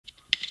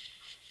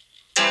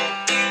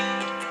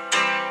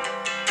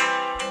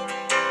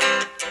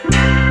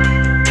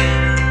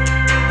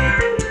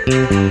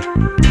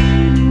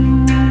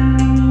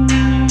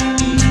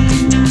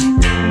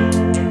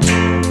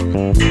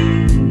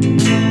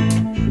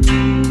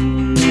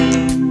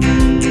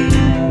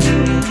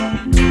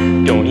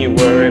Don't you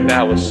worry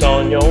about what's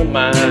on your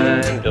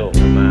mind, oh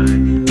my.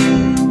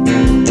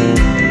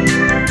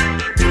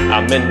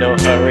 I'm in no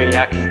hurry,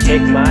 I can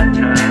take my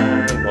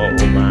time, oh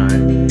my.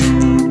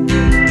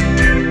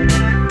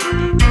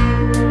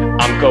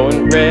 I'm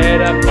going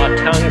red up, my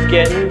tongue's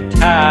getting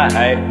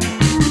tight.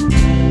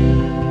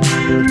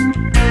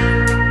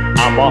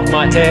 I'm off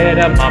my head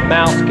up, my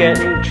mouth's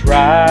getting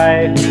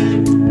dry.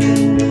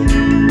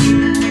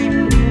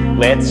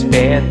 Let's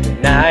spend the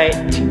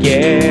night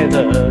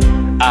together,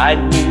 I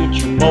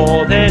need you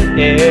more than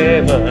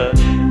ever.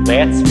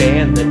 Let's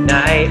spend the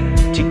night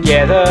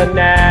together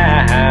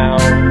now.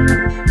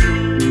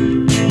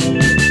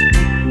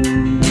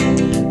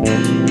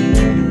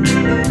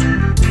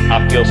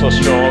 I feel so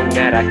strong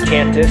that I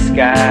can't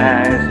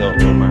disguise,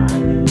 oh my.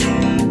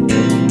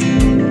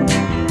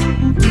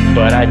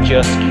 But I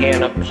just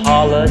can't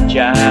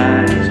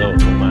apologize, oh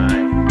my.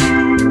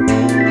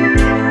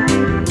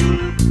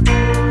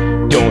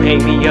 Don't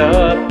hang me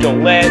up,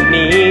 don't let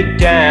me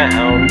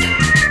down.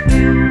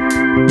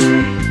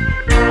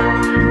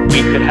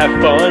 We could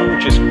have fun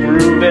just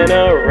grooving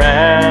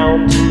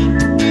around.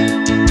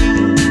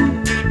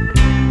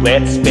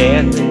 Let's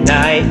spend the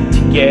night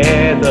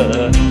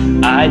together,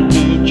 I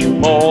need you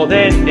more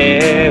than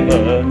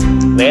ever.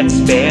 Let's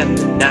spend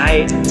the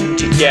night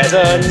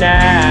together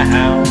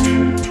now.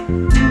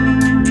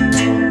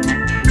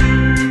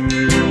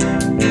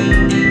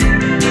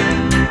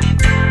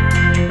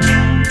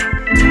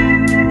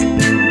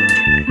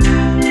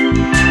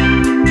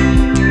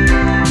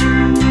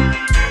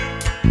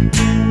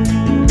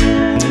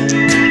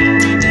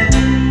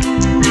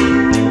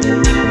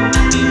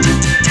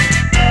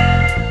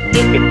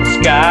 Look at the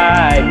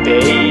sky,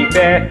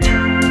 baby,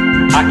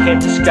 I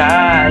can't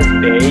disguise,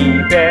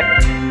 baby,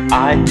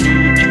 I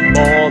need you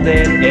more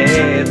than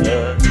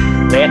ever.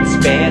 Let's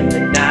spend the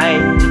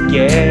night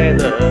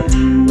together,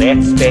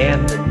 let's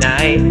spend the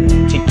night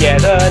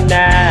together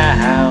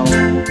now.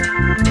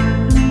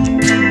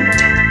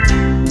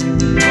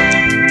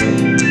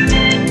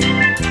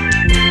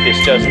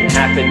 This doesn't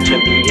happen to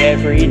me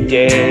every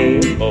day,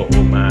 oh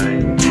my.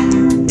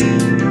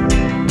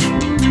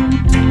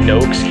 No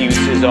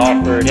excuses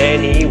offered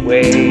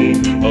anyway,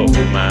 oh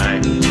my.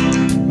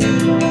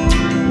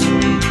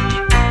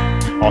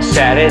 I'll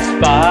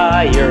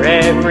satisfy your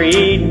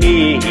every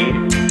need,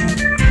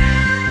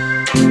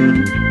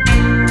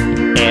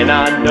 and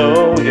I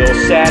know you'll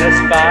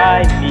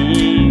satisfy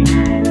me.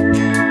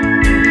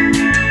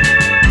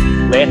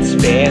 Let's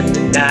spend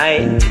the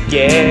night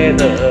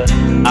together,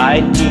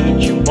 I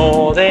need you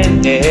more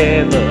than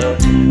ever.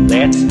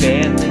 Let's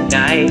spend the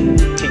night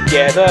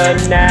together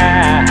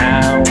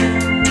now.